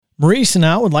Maurice and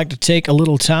I would like to take a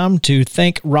little time to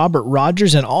thank Robert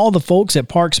Rogers and all the folks at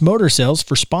Parks Motor Sales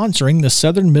for sponsoring the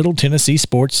Southern Middle Tennessee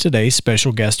Sports Today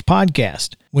special guest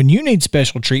podcast. When you need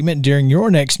special treatment during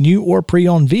your next new or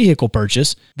pre-owned vehicle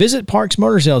purchase, visit Parks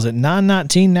Motor Sales at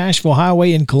 919 Nashville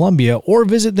Highway in Columbia or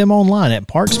visit them online at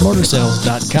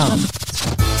parksmotorsales.com.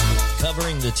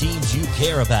 Covering the teams you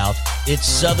care about, it's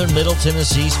Southern Middle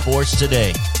Tennessee Sports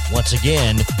Today. Once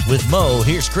again, with Mo,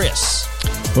 here's Chris.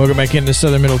 Welcome back into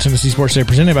Southern Middle Tennessee Sports Today,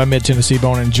 presented by Mid-Tennessee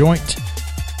Bone and Joint.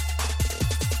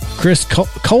 Chris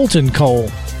Colton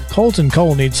Cole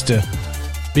needs to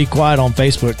be quiet on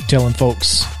Facebook telling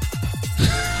folks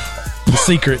the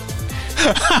secret.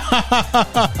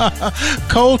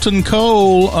 Colton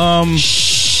Cole,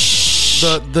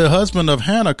 the husband of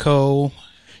Hannah Cole.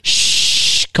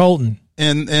 Colton.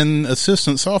 And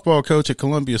assistant softball coach at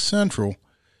Columbia Central.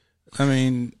 I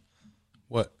mean,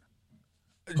 what?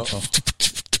 Uh-oh.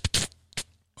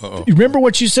 You remember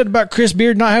what you said about Chris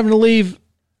Beard not having to leave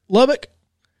Lubbock?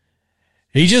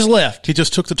 He just left. He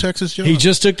just took the Texas job? He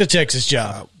just took the Texas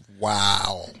job.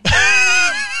 Wow.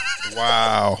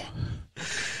 Wow.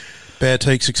 Bad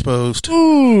takes exposed.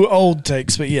 Ooh, old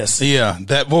takes, but yes. Yeah,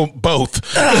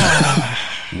 both.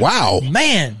 Wow.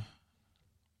 Man.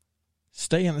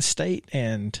 Stay in the state,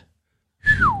 and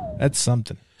that's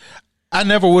something. I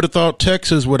never would have thought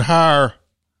Texas would hire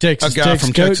a guy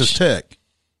from coach. Texas Tech.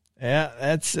 Yeah,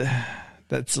 that's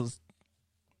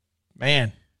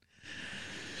man.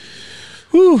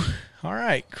 Whew. All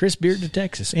right, Chris Beard to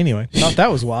Texas. Anyway, thought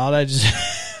that was wild. I just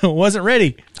wasn't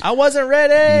ready. I wasn't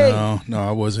ready. No,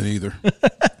 I wasn't either.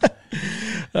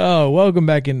 Oh, welcome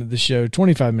back into the show.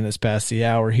 25 minutes past the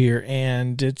hour here,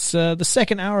 and it's the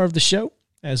second hour of the show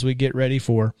as we get ready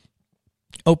for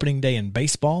opening day in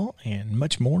baseball and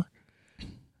much more.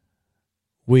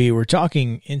 We were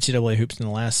talking NCAA hoops in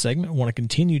the last segment. I want to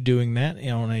continue doing that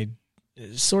on a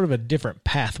sort of a different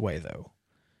pathway, though,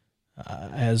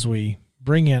 as we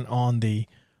bring in on the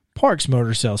Parks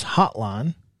Motor Sales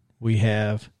hotline. We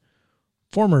have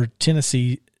former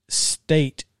Tennessee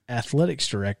State Athletics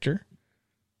Director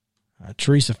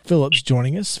Teresa Phillips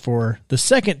joining us for the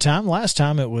second time. Last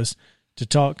time it was to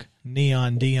talk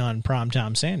Neon Dion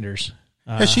Primetime Sanders.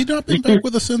 Has she not been back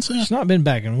with us since then? She's not been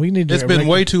back, and we need to. It's been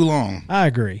way too long. I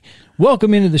agree.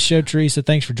 Welcome into the show, Teresa.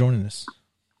 Thanks for joining us.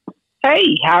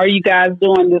 Hey, how are you guys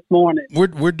doing this morning?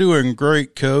 We're doing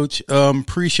great, Coach.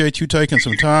 Appreciate you taking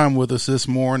some time with us this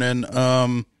morning.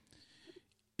 As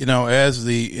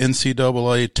the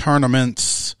NCAA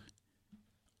tournaments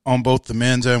on both the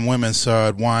men's and women's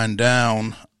side wind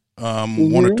down,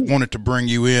 wanted to bring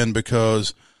you in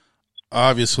because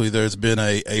obviously there's been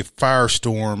a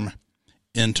firestorm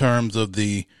in terms of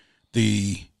the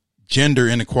gender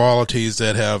inequalities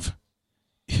that have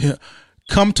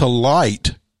come to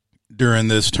light during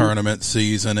this tournament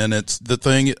season. And it's the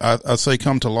thing, I say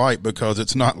come to light because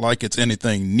it's not like it's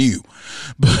anything new.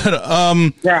 But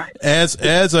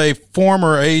as a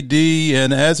former AD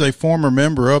and as a former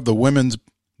member of the Women's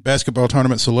Basketball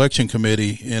Tournament Selection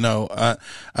Committee, I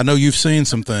know you've seen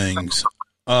some things.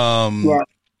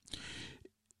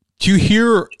 Do you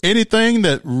hear anything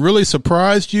that really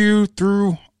surprised you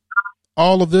through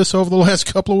all of this over the last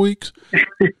couple of weeks?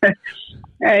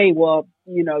 Hey, well,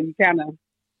 you kind of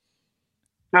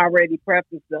already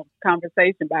prefaced the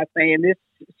conversation by saying this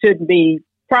shouldn't be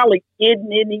probably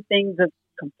anything to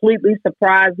completely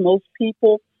surprise most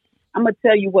people. I'm going to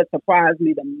tell you what surprised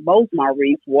me the most,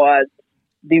 Maurice, was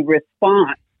the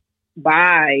response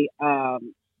by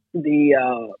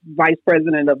the vice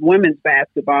president of women's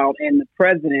basketball and the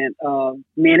president of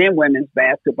men and women's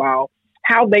basketball,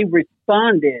 how they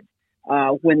responded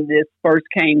when this first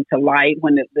came to light,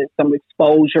 when there's some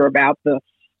exposure about the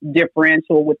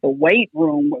differential with the weight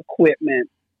room equipment.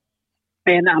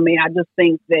 And I mean, I just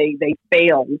think they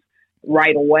failed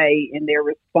right away in their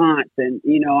response. And,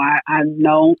 I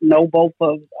know both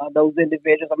of those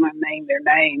individuals. I'm not going to name their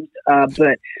names,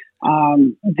 but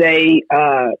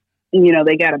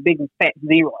they got a big fat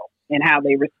zero in how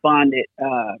they responded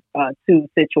to the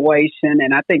situation.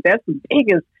 And I think that's the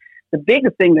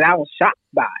biggest thing that I was shocked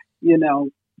by. You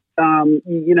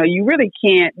really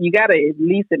can't, you got to at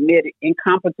least admit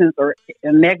incompetence or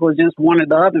negligence, one or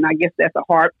the other. And I guess that's a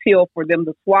hard pill for them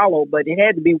to swallow, but it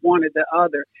had to be one or the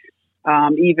other,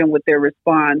 even with their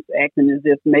response, acting as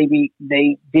if maybe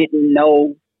they didn't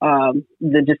know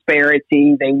the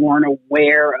disparity. They weren't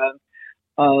aware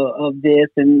of this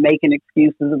and making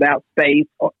excuses about space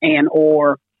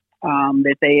or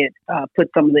that they had put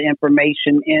some of the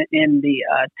information in the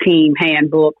team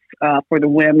handbooks for the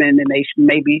women, and they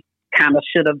maybe kind of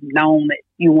should have known that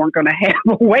you weren't going to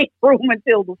have a weight room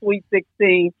until the Sweet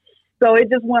 16. So it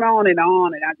just went on. And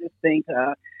I just think,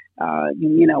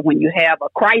 when you have a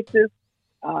crisis,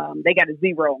 they got a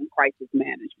 0 on crisis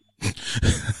management.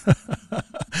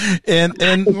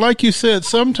 and like you said,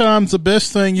 sometimes the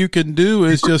best thing you can do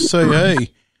is just say,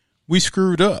 hey, we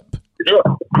screwed up.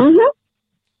 Mm-hmm.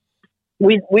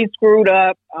 We screwed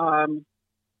up.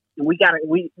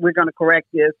 We're going to correct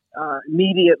this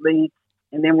immediately,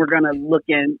 and then we're going to look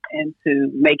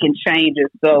into making changes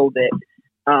so that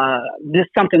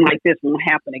something like this won't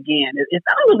happen again. It's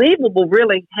unbelievable,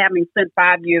 really, having spent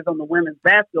 5 years on the women's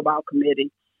basketball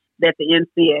committee, that the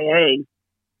NCAA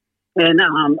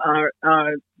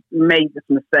made this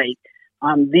mistake.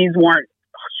 These weren't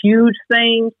huge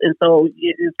things, and so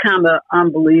it's kind of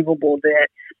unbelievable that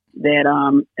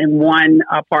in one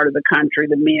part of the country,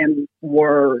 the men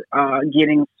were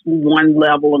getting one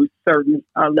level of certain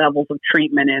levels of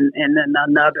treatment, and then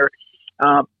another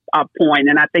point.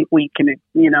 And I think we can,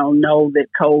 know that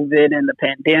COVID and the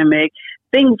pandemic,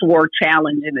 things were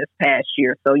challenging this past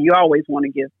year. So you always want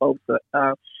to give folks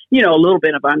a little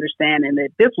bit of understanding that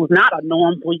this was not a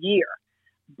normal year.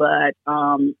 But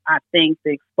I think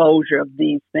the exposure of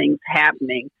these things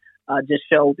happening just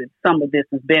shows that some of this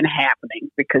has been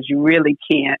happening, because you really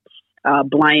can't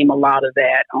blame a lot of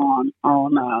that on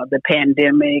the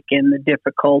pandemic and the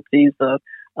difficulties of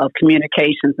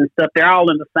communications and stuff. They're all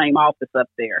in the same office up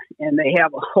there, and they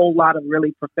have a whole lot of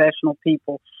really professional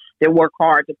people that work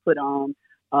hard to put on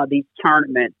these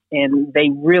tournaments, and they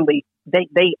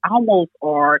almost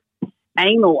are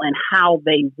anal in how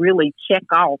they really check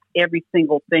off every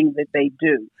single thing that they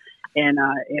do. And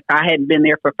if I hadn't been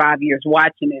there for 5 years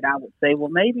watching it, I would say, well,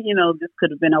 maybe, this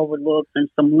could have been overlooked and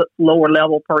some lower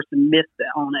level person missed it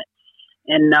on it.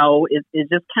 And no, it's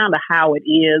just kind of how it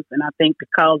is. And I think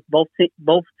because both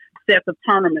sets of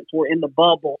tournaments were in the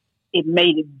bubble, it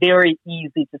made it very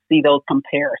easy to see those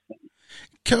comparisons.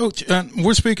 Coach,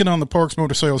 we're speaking on the Parks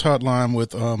Motor Sales Hotline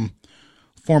with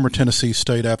former Tennessee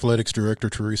State Athletics Director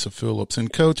Teresa Phillips.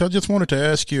 And Coach, I just wanted to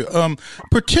ask you,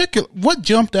 what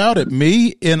jumped out at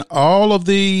me in all of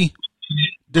the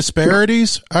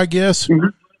disparities, I guess,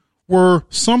 were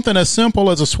something as simple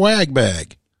as a swag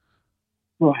bag.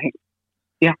 Right.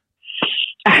 Yeah.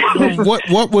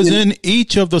 What was in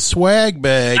each of the swag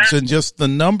bags, and just the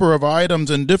number of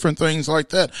items and different things like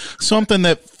that? Something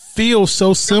that feels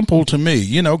so simple to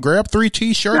me. Grab 3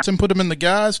 T-shirts and put them in the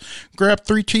guys, grab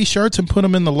 3 T-shirts and put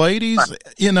them in the ladies,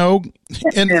 and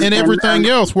everything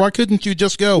else. Why couldn't you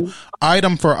just go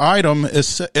item for item,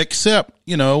 except,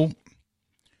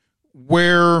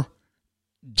 where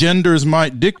genders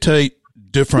might dictate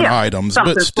different items,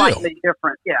 but still. Slightly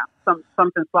different. Yeah,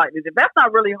 something slightly different. That's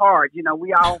not really hard.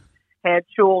 We all had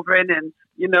children, and,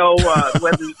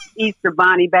 whether Easter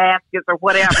Bonnie baskets or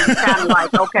whatever, it's kind of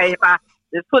like, okay, if I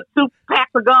just put 2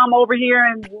 packs of gum over here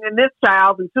and this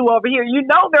child and 2 over here,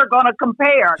 they're going to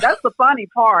compare. That's the funny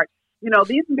part.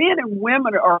 These men and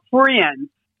women are friends.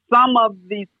 Some of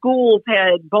the schools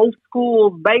had both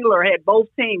schools. Baylor had both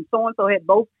teams. So-and-so had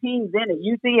both teams in it.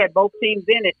 UC had both teams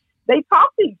in it. They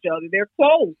talk to each other. They're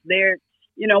close. They're,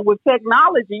 with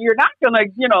technology, you're not going to,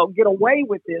 get away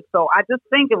with this. So I just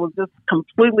think it was just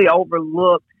completely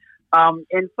overlooked.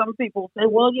 And some people say,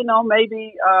 well,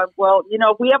 maybe,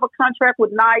 if we have a contract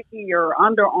with Nike or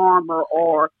Under Armour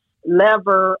or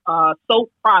Lever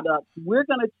soap products, we're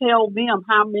going to tell them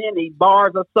how many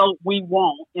bars of soap we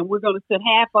want, and we're going to send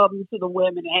half of them to the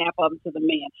women and half of them to the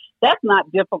men. That's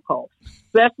not difficult,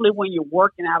 especially when you're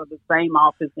working out of the same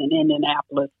office in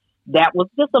Indianapolis. That was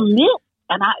just a myth.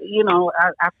 And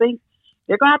I think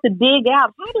they're going to have to dig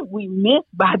out, how did we miss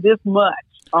by this much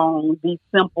on these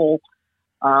simple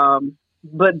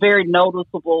but very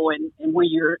noticeable, and when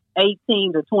you're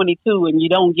 18 to 22 and you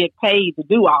don't get paid to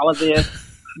do all of this,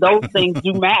 those things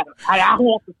do matter. I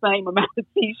want the same amount of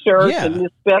T-shirts and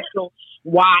this special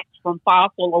watch from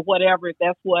Fossil or whatever, if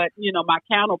that's what, my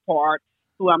counterpart,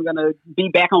 who I'm going to be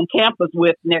back on campus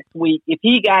with next week, if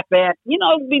he got that,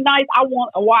 it'd be nice. I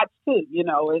want a watch too,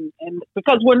 and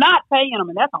because we're not paying them,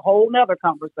 and that's a whole nother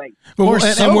conversation. Well,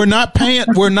 and we're not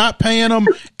paying them,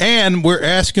 and we're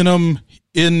asking them,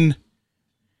 in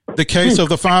the case of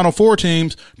the Final Four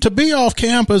teams, to be off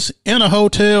campus in a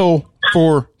hotel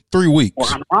for 3 weeks.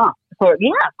 For a month.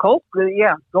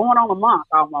 Going on a month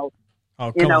almost.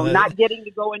 Not getting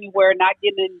to go anywhere, not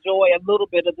getting to enjoy a little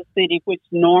bit of the city, which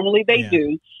normally they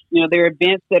do. There are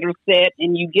events that are set,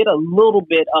 and you get a little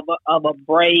bit of a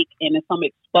break and some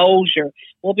exposure.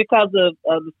 Well, because of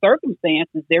the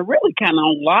circumstances, they're really kind of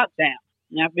on lockdown.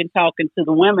 And I've been talking to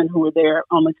the women who are there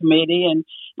on the committee, and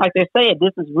like they said,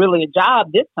 this is really a job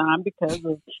this time because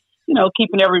of,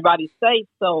 keeping everybody safe.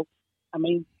 So I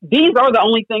mean, these are the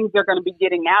only things they're going to be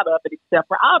getting out of it, except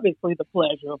for obviously the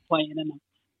pleasure of playing in,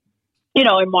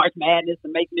 in March Madness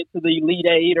and making it to the Elite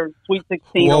Eight or Sweet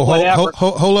 16 or whatever.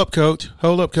 Hold up, Coach.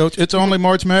 Hold up, Coach. It's only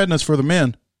March Madness for the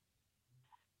men.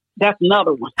 That's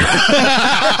another one.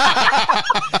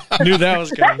 Knew that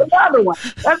was coming. That's another one.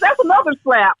 That's another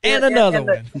slap. And another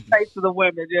one. The face of the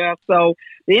women, yeah. So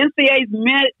the NCAA's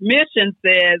mission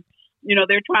says,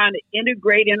 they're trying to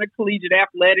integrate intercollegiate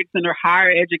athletics into higher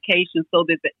education so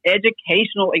that the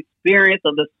educational experience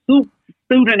of the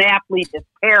student athlete is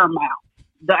paramount.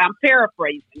 I'm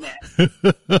paraphrasing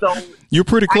that. So you're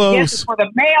pretty close. I guess for the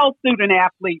male student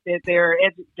athlete, that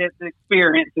the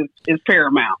experience is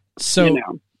paramount. So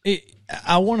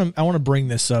I want to bring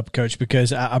this up, Coach,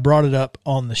 because I brought it up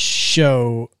on the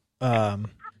show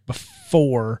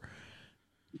before,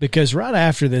 because right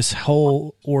after this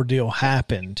whole ordeal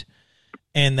happened,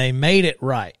 and they made it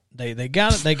right. They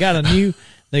got a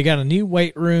new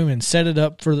weight room and set it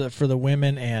up for the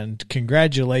women, and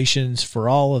congratulations for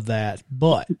all of that.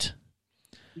 But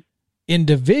in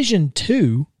Division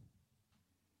II,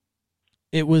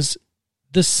 it was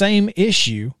the same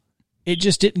issue. It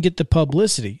just didn't get the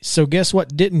publicity. So guess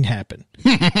what didn't happen?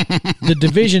 The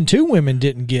Division II women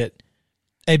didn't get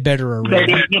a better arena. They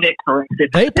didn't get it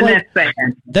corrected.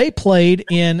 They played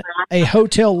in a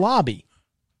hotel lobby,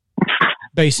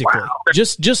 basically. Wow.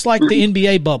 Just like the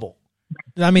NBA bubble.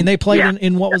 I mean, they played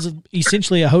in what was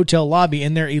essentially a hotel lobby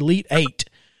in their Elite Eight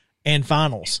and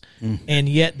finals. And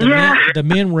yet the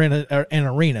men were in an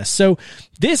arena. So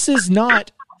this is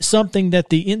not something that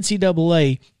the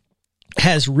NCAA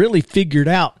has really figured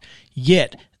out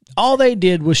yet. All they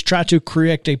did was try to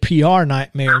correct a PR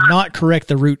nightmare, not correct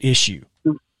the root issue.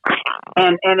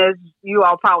 And as you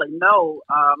all probably know,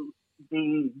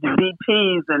 the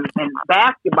VPs and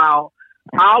basketball,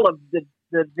 all of the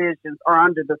divisions are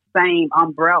under the same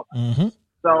umbrella. Mm-hmm.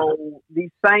 So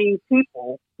these same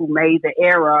people who made the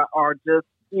error are just,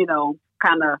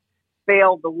 kind of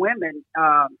failed the women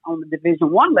on the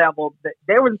Division I level.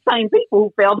 They were the same people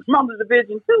who failed them on the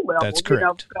Division II level. That's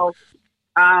correct. So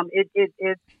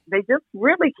they just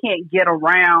really can't get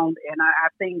around. And I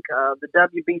think the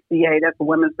WBCA, that's the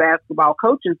Women's Basketball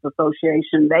Coaches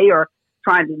Association, they are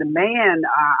trying to demand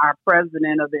our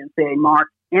president of the NCAA, Mark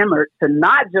Emmert, to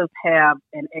not just have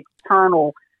an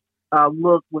external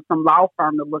look with some law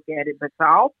firm to look at it, but to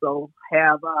also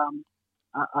have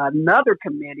another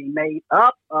committee made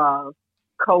up of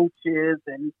coaches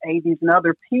and ADs and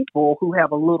other people who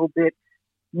have a little bit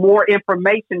more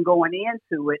information going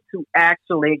into it to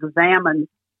actually examine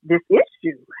this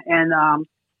issue. And I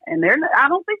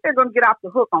don't think they're going to get off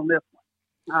the hook on this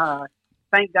one.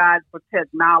 Thank God for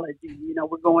technology.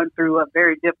 We're going through a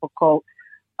very difficult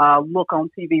look on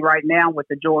TV right now with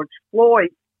the George Floyd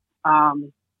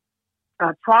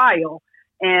trial.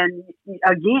 And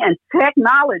again,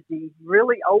 technology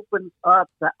really opens up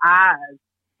the eyes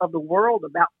of the world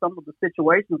about some of the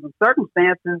situations and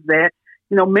circumstances that,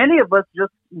 many of us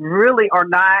just really are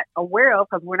not aware of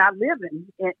because we're not living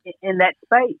in that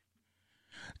space.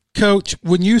 Coach,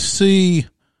 when you see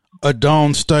a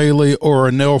Dawn Staley or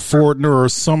a Nell Fortner or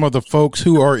some of the folks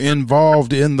who are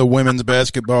involved in the women's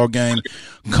basketball game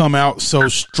come out so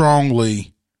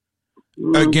strongly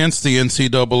against the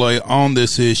NCAA on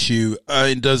this issue,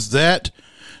 does that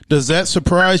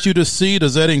surprise you to see?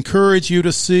 Does that encourage you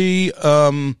to see?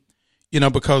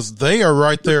 Because they are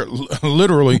right there,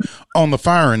 literally on the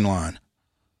firing line.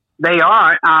 They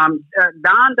are.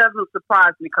 Dawn doesn't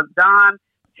surprise me because Dawn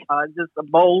is just a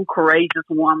bold, courageous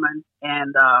woman,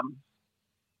 and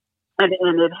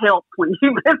it helps when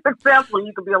you've been successful.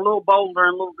 You can be a little bolder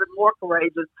and a little bit more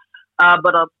courageous.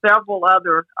 But several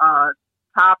other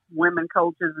top women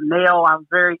coaches, Nell, I'm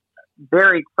very,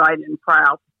 very excited and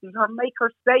proud to see her make her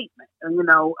statement. And,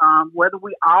 whether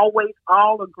we always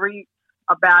all agree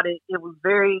about it, it was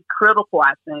very critical,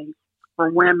 I think,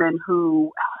 for women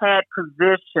who had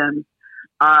positions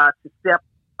to step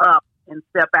up and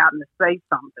step out and to say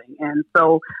something. And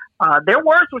so their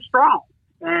words were strong.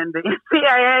 And the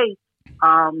NCAA,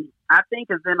 I think,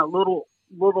 is in a little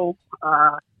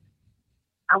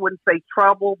I wouldn't say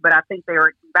trouble, but I think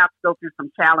they're about to go through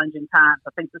some challenging times.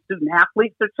 I think the student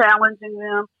athletes are challenging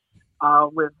them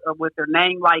with their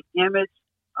name-like image.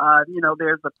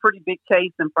 There's a pretty big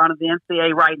case in front of the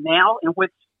NCAA right now, in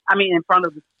front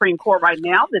of the Supreme Court right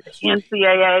now, that the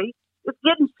NCAA is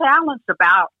getting challenged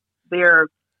about their,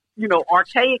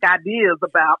 archaic ideas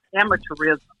about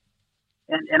amateurism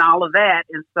and all of that.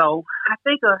 And so I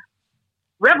think a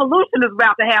revolution is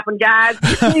about to happen, guys.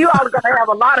 You all are going to have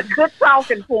a lot of good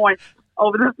talking points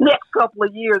over this next couple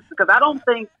of years, because I don't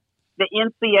think the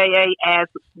NCAA, as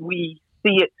we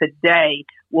see it today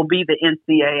will be the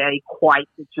NCAA quite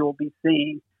that you'll be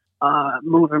seeing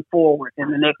moving forward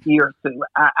in the next year or two.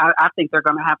 I think they're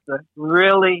going to have to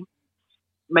really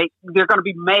they're going to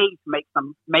be made to make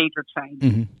some major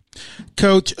changes. Mm-hmm.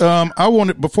 Coach, I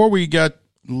wanted, before we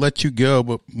let you go,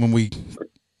 but when we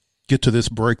get to this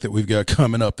break that we've got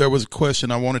coming up, there was a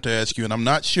question I wanted to ask you, and I'm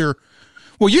not sure.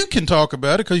 Well, you can talk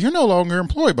about it because you're no longer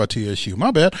employed by TSU.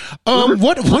 My bad.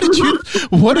 What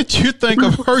did you think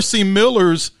of Hersey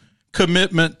Miller's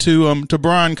commitment to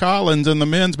Brian Collins and the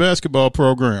men's basketball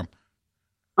program?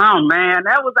 Oh man,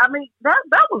 that was big.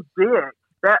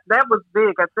 That was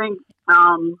big. I think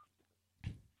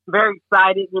very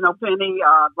excited. You know, Penny,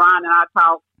 Brian, and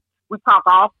I we talk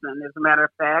often, as a matter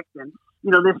of fact, and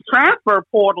you know, this transfer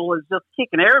portal is just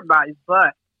kicking everybody's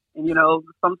butt. And, you know,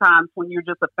 sometimes when you're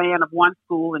just a fan of one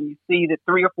school and you see that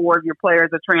 3 or 4 of your players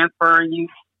are transferring, you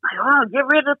like, oh, get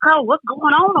rid of the coach. What's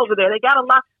going on over there? They got a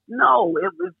lot. No,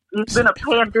 it's been a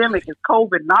pandemic. It's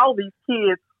COVID. And all these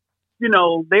kids, you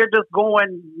know, they're just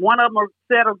going, one of them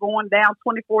are going down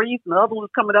 24 East and the other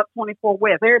one's coming up 24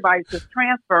 West. Everybody's just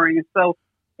transferring. And so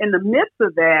in the midst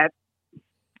of that,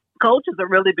 coaches are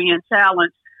really being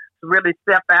challenged to really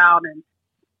step out and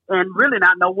really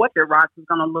not know what their roster is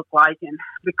going to look like. And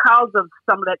because of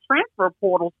some of that transfer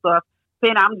portal stuff,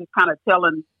 Penny, I'm just kind of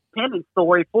telling Penny's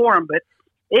story for him, but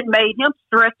it made him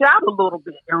stretch out a little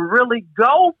bit and really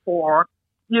go for,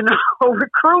 you know,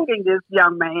 recruiting this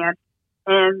young man.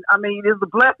 And, I mean, it's a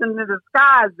blessing in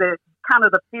disguise that kind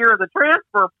of the fear of the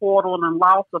transfer portal and the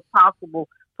loss of possible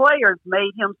players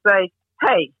made him say,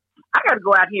 hey, I got to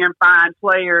go out here and find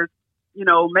players, you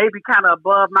know, maybe kind of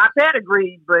above my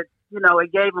pedigree, but you know,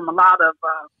 it gave him a lot of,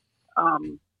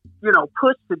 you know,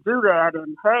 push to do that.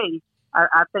 And hey,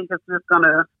 I think it's just going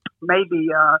to maybe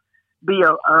be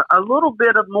a little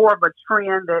bit of more of a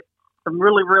trend that some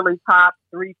really, really top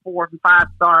 3, 4, and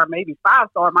 5-star, maybe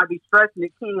 5-star might be stretching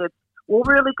the kids will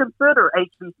really consider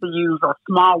HBCUs or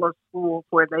smaller schools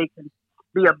where they can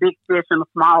be a big fish in a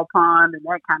small pond and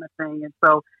that kind of thing. And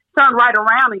so turned right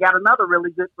around and got another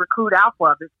really good recruit out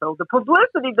of it. So the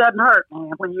publicity doesn't hurt,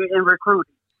 man, when you're in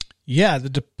recruiting. Yeah,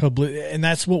 and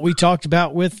that's what we talked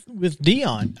about with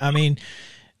Dion. I mean,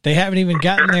 they haven't even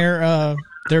gotten their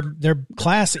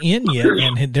class in yet,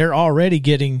 and they're already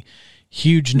getting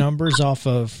huge numbers off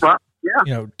of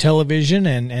you know, television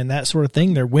and that sort of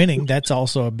thing. They're winning. That's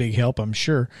also a big help, I'm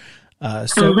sure.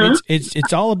 So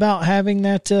it's all about having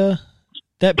that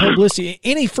publicity.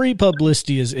 Any free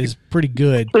publicity is pretty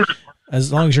good. As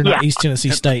long as you're not East Tennessee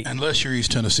State. Unless you're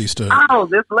East Tennessee State. Oh,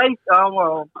 this late. Oh,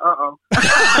 well,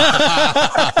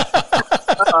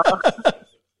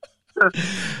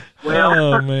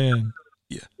 well, oh, man.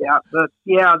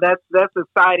 Yeah, that's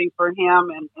exciting for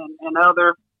him and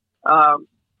other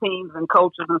teams and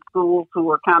coaches and schools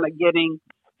who are kind of getting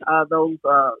those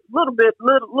little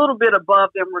bit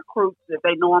above them recruits that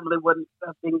they normally wouldn't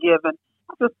have been given.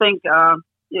 I just think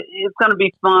it's going to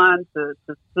be fun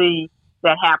to see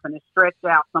that happen and stretch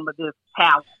out some of this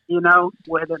talent, you know,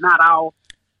 where they're not all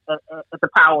at the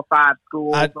Power 5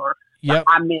 schools or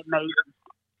mid-majors.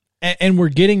 And we're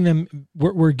getting them.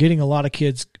 We're getting a lot of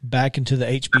kids back into the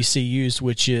HBCUs,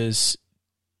 which is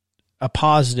a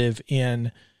positive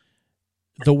in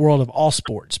the world of all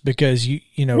sports, because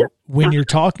you know when you're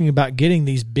talking about getting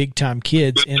these big time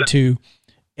kids into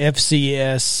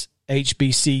FCS,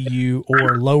 HBCU,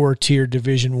 or lower tier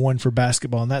Division I for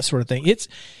basketball and that sort of thing,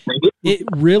 it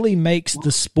really makes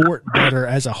the sport better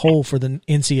as a whole for the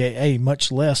NCAA,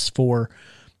 much less for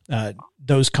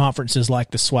those conferences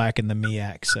like the SWAC and the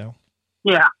MEAC. So,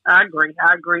 yeah, I agree.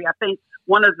 I think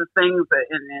one of the things that,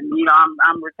 and you know,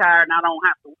 I'm retired and I don't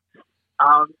have to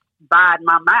bide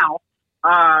my mouth.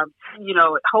 You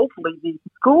know, hopefully these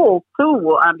schools too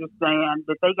will understand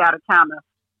that they got to kind of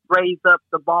raise up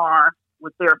the bar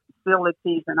with their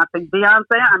facilities. And I think Dion,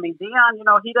 you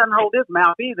know, he doesn't hold his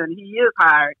mouth either, and he is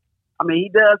hired. I mean, he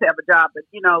does have a job, but,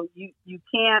 you know, you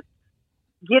can't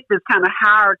get this kind of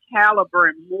higher caliber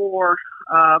and more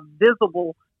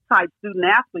visible type student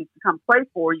athletes to come play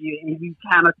for you, and you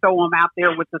kind of throw them out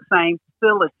there with the same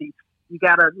facilities. You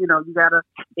gotta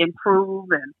improve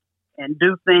and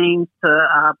do things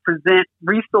to present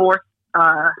resources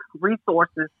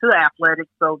to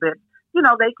athletics so that, you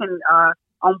know, they can,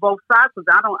 on both sides, because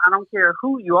I don't care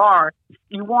who you are,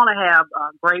 you want to have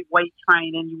great weight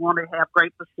training, you want to have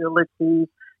great facilities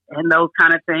and those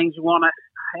kind of things. You want to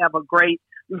have a great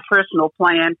nutritional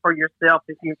plan for yourself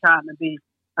if you're trying to be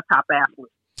a top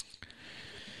athlete.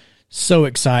 So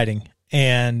exciting,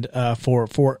 and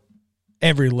for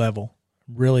every level,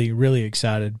 Really, really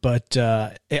excited, but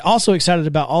also excited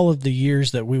about all of the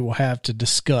years that we will have to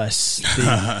discuss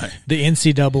the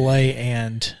NCAA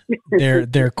and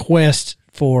their quest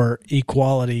for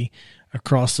equality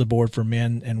across the board for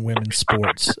men and women's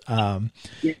sports.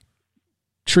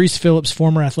 Teresa Phillips,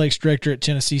 former athletics director at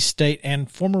Tennessee State and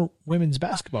former women's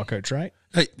basketball coach, right?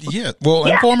 Hey, yeah. Well,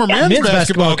 and former men's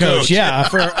basketball coach. Yeah.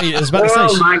 I was about to say.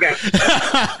 Oh, my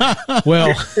God.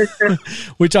 Well,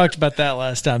 we talked about that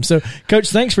last time. So, Coach,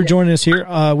 thanks for joining us here.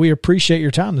 We appreciate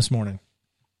your time this morning.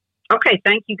 Okay.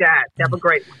 Thank you, guys. Have a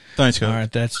great one. Thanks, Coach. All right.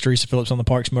 That's Teresa Phillips on the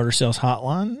Parks Motor Sales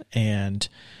Hotline. And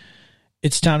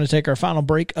it's time to take our final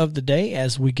break of the day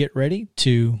as we get ready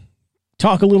to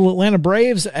talk a little Atlanta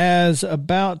Braves, as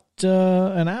about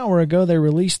an hour ago they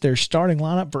released their starting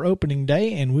lineup for opening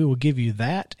day, and we will give you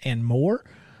that and more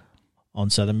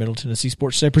on Southern Middle Tennessee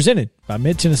Sports Today, presented by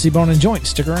Mid-Tennessee Bone & Joint.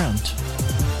 Stick around.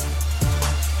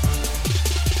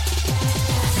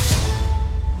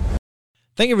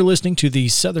 Thank you for listening to the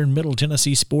Southern Middle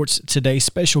Tennessee Sports Today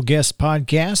special guest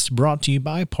podcast brought to you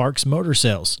by Parks Motor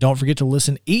Sales. Don't forget to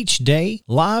listen each day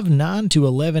live 9 to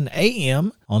 11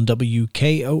 a.m. on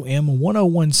WKOM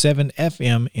 1017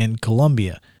 FM in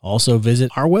Columbia. Also visit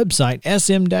our website,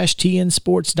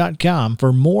 sm-tnsports.com,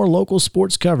 for more local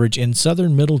sports coverage in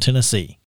Southern Middle Tennessee.